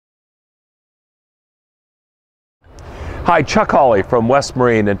Hi, Chuck Hawley from West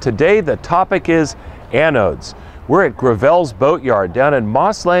Marine, and today the topic is anodes. We're at Gravel's Boatyard down in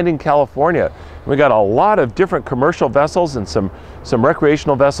Moss Landing, California. We got a lot of different commercial vessels and some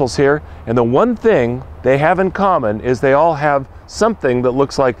recreational vessels here, and the one thing they have in common is they all have something that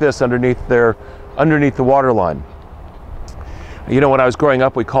looks like this underneath the waterline. You know, when I was growing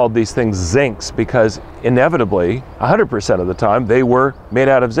up, we called these things zincs because inevitably, 100% of the time, they were made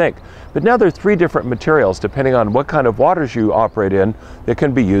out of zinc. But now there are three different materials, depending on what kind of waters you operate in, that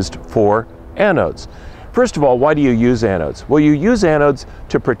can be used for anodes. First of all, why do you use anodes? Well, you use anodes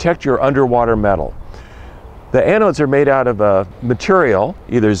to protect your underwater metal. The anodes are made out of a material,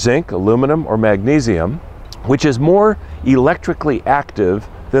 either zinc, aluminum, or magnesium, which is more electrically active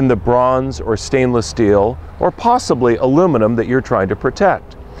than the bronze or stainless steel or possibly aluminum that you're trying to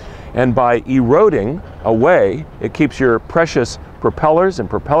protect. And by eroding away, it keeps your precious propellers and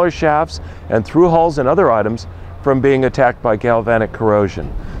propeller shafts and through hulls and other items from being attacked by galvanic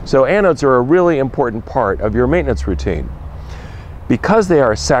corrosion. So anodes are a really important part of your maintenance routine. Because they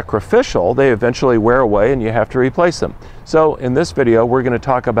are sacrificial, they eventually wear away and you have to replace them. So in this video, we're going to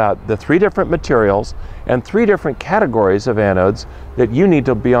talk about the three different materials and three different categories of anodes that you need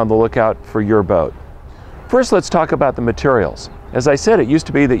to be on the lookout for your boat. First, let's talk about the materials. As I said, it used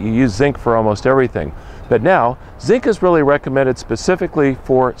to be that you use zinc for almost everything, but now zinc is really recommended specifically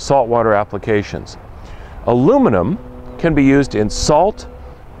for saltwater applications. Aluminum can be used in salt,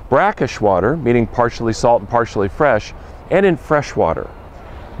 brackish water, meaning partially salt and partially fresh, and in fresh water.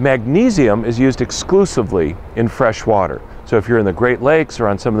 Magnesium is used exclusively in fresh water. So if you're in the Great Lakes or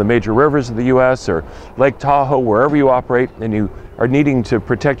on some of the major rivers of the US or Lake Tahoe, wherever you operate, and you are needing to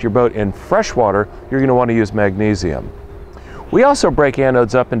protect your boat in fresh water, you're going to want to use magnesium. We also break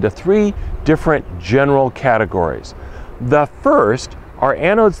anodes up into three different general categories. The first are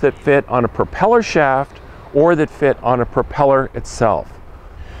anodes that fit on a propeller shaft or that fit on a propeller itself.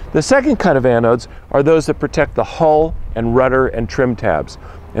 The second kind of anodes are those that protect the hull and rudder and trim tabs.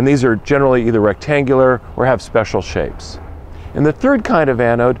 And these are generally either rectangular or have special shapes. And the third kind of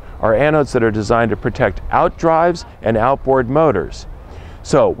anode are anodes that are designed to protect outdrives and outboard motors.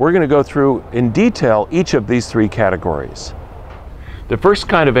 So we're going to go through in detail each of these three categories. The first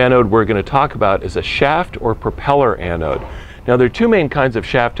kind of anode we're going to talk about is a shaft or propeller anode. Now there are two main kinds of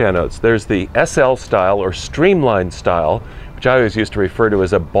shaft anodes. There's the SL style or streamlined style, which I always used to refer to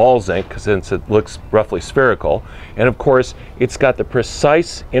as a ball zinc since it looks roughly spherical. And of course, it's got the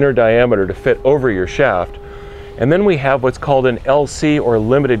precise inner diameter to fit over your shaft. And then we have what's called an LC or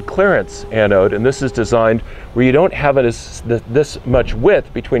limited clearance anode, and this is designed where you don't have this much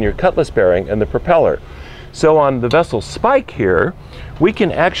width between your cutlass bearing and the propeller. So on the vessel spike here, we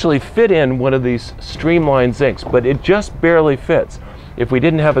can actually fit in one of these streamlined zincs, but it just barely fits. If we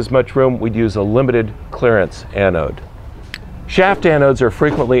didn't have as much room, we'd use a limited clearance anode. Shaft anodes are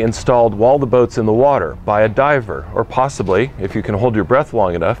frequently installed while the boat's in the water by a diver, or possibly, if you can hold your breath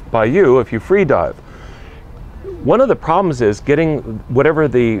long enough, by you if you free dive. One of the problems is getting whatever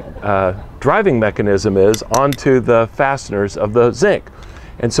the driving mechanism is onto the fasteners of the zinc.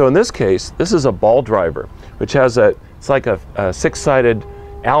 And so in this case, this is a ball driver, which has it's like a six-sided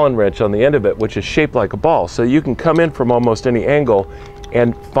Allen wrench on the end of it, which is shaped like a ball. So you can come in from almost any angle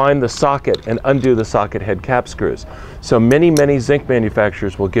and find the socket and undo the socket head cap screws. So many zinc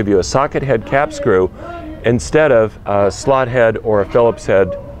manufacturers will give you a socket head cap screw instead of a slot head or a Phillips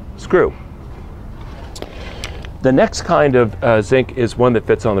head screw. The next kind of zinc is one that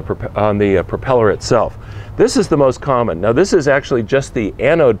fits on the propeller itself. This is the most common. Now this is actually just the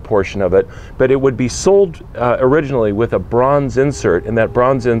anode portion of it, but it would be sold originally with a bronze insert, and that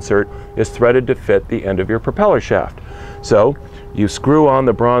bronze insert is threaded to fit the end of your propeller shaft. So you screw on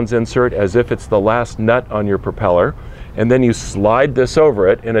the bronze insert as if it's the last nut on your propeller, and then you slide this over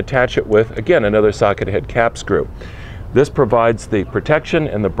it and attach it with, again, another socket head cap screw. This provides the protection,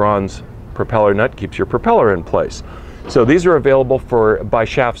 and the bronze propeller nut keeps your propeller in place. So these are available by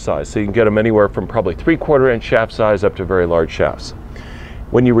shaft size, so you can get them anywhere from probably 3/4 inch shaft size up to very large shafts.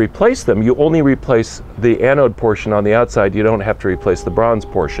 When you replace them, you only replace the anode portion on the outside. You don't have to replace the bronze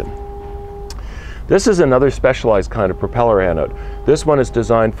portion. This is another specialized kind of propeller anode. This one is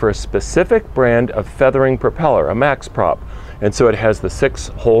designed for a specific brand of feathering propeller, a max prop. And so it has the 6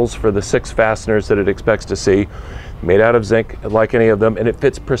 holes for the 6 fasteners that it expects to see, made out of zinc like any of them, and it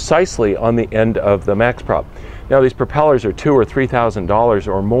fits precisely on the end of the max prop. Now these propellers are $2,000 or $3,000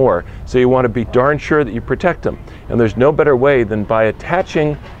 or more, so you want to be darn sure that you protect them. And there's no better way than by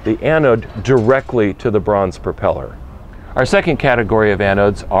attaching the anode directly to the bronze propeller. Our second category of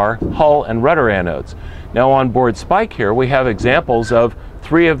anodes are hull and rudder anodes. Now on board Spike here we have examples of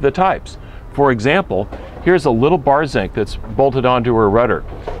 3 of the types. For example, Here's a little bar zinc that's bolted onto her rudder,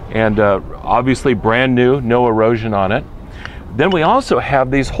 and obviously brand new, no erosion on it. Then we also have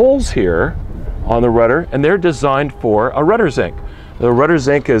these holes here on the rudder, and they're designed for a rudder zinc. The rudder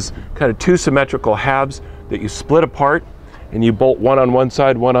zinc is kind of two symmetrical halves that you split apart, and you bolt one on one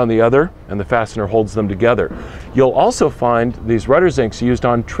side, one on the other, and the fastener holds them together. You'll also find these rudder zincs used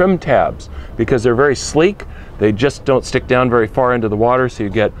on trim tabs because they're very sleek. They just don't stick down very far into the water, so you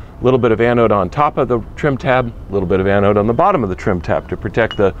get a little bit of anode on top of the trim tab, a little bit of anode on the bottom of the trim tab to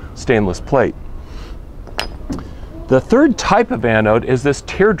protect the stainless plate. The third type of anode is this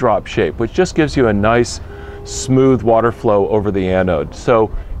teardrop shape, which just gives you a nice smooth water flow over the anode.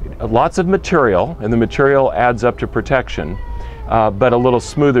 So lots of material, and the material adds up to protection, but a little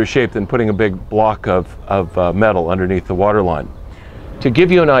smoother shape than putting a big block of metal underneath the water line. To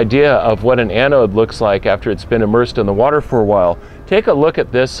give you an idea of what an anode looks like after it's been immersed in the water for a while, take a look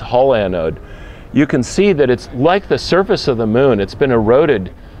at this hull anode. You can see that it's like the surface of the moon. It's been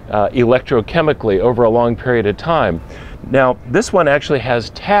eroded electrochemically over a long period of time. Now, this one actually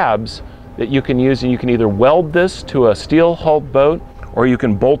has tabs that you can use, and you can either weld this to a steel hulled boat or you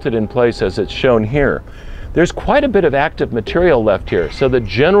can bolt it in place as it's shown here. There's quite a bit of active material left here, so the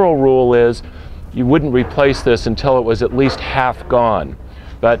general rule is you wouldn't replace this until it was at least half gone.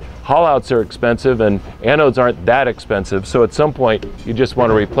 But haul-outs are expensive and anodes aren't that expensive, so at some point you just want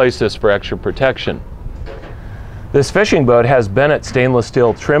to replace this for extra protection. This fishing boat has Bennett stainless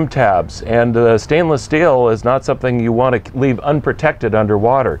steel trim tabs, and stainless steel is not something you want to leave unprotected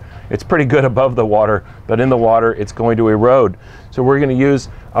underwater. It's pretty good above the water, but in the water it's going to erode. So we're going to use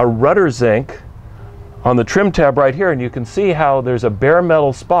a rudder zinc on the trim tab right here, and you can see how there's a bare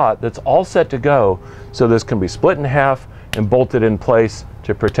metal spot that's all set to go, so this can be split in half and bolted in place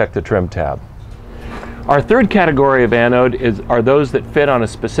to protect the trim tab. Our third category of anode are those that fit on a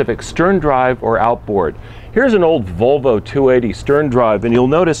specific stern drive or outboard. Here's an old Volvo 280 stern drive, and you'll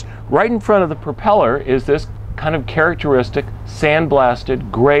notice right in front of the propeller is this kind of characteristic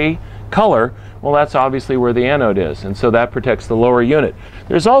sandblasted gray color. Well, that's obviously where the anode is, and so that protects the lower unit.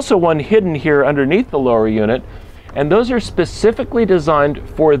 There's also one hidden here underneath the lower unit, and those are specifically designed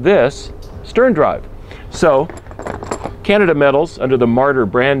for this stern drive. So Canada Metals, under the Martyr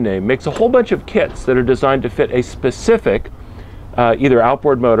brand name, makes a whole bunch of kits that are designed to fit a specific either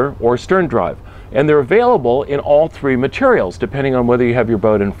outboard motor or stern drive. And they're available in all three materials, depending on whether you have your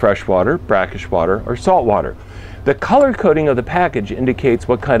boat in freshwater, brackish water, or saltwater. The color coding of the package indicates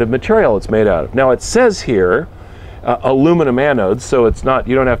what kind of material it's made out of. Now it says here aluminum anodes, so it's not,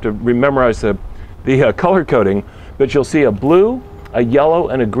 you don't have to memorize the color coding, but you'll see a blue, a yellow,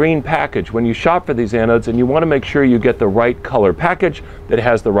 and a green package when you shop for these anodes, and you want to make sure you get the right color package that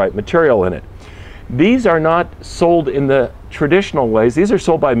has the right material in it. These are not sold in the traditional ways. These are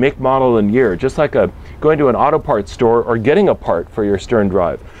sold by make, model, and year, just like going to an auto parts store or getting a part for your stern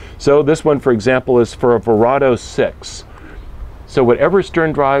drive. So this one, for example, is for a Verado 6. So whatever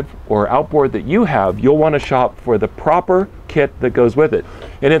stern drive or outboard that you have, you'll want to shop for the proper kit that goes with it.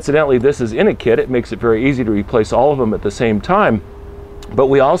 And incidentally, this is in a kit. It makes it very easy to replace all of them at the same time. But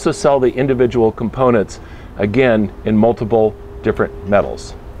we also sell the individual components, again, in multiple different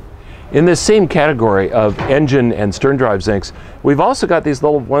metals. In this same category of engine and stern drive zincs, we've also got these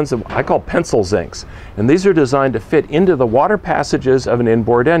little ones that I call pencil zincs. And these are designed to fit into the water passages of an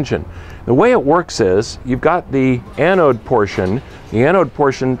inboard engine. The way it works is, you've got the anode portion. The anode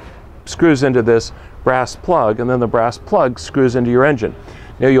portion screws into this brass plug, and then the brass plug screws into your engine.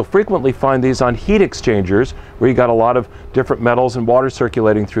 Now you'll frequently find these on heat exchangers where you got a lot of different metals and water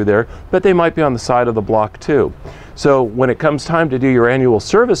circulating through there, but they might be on the side of the block too. So when it comes time to do your annual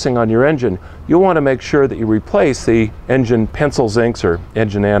servicing on your engine, you'll want to make sure that you replace the engine pencil zincs or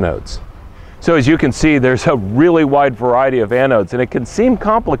engine anodes. So as you can see, there's a really wide variety of anodes, and it can seem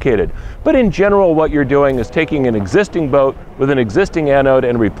complicated, but in general what you're doing is taking an existing boat with an existing anode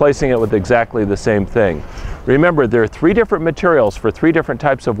and replacing it with exactly the same thing. Remember, there are 3 different materials for 3 different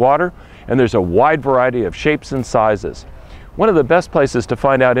types of water, and there's a wide variety of shapes and sizes. One of the best places to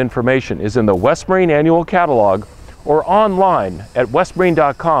find out information is in the West Marine Annual Catalog or online at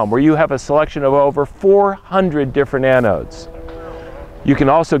westmarine.com, where you have a selection of over 400 different anodes. You can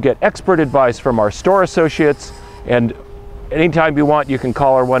also get expert advice from our store associates, and anytime you want, you can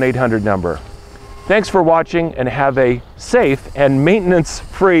call our 1-800 number. Thanks for watching, and have a safe and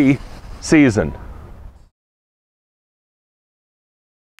maintenance-free season.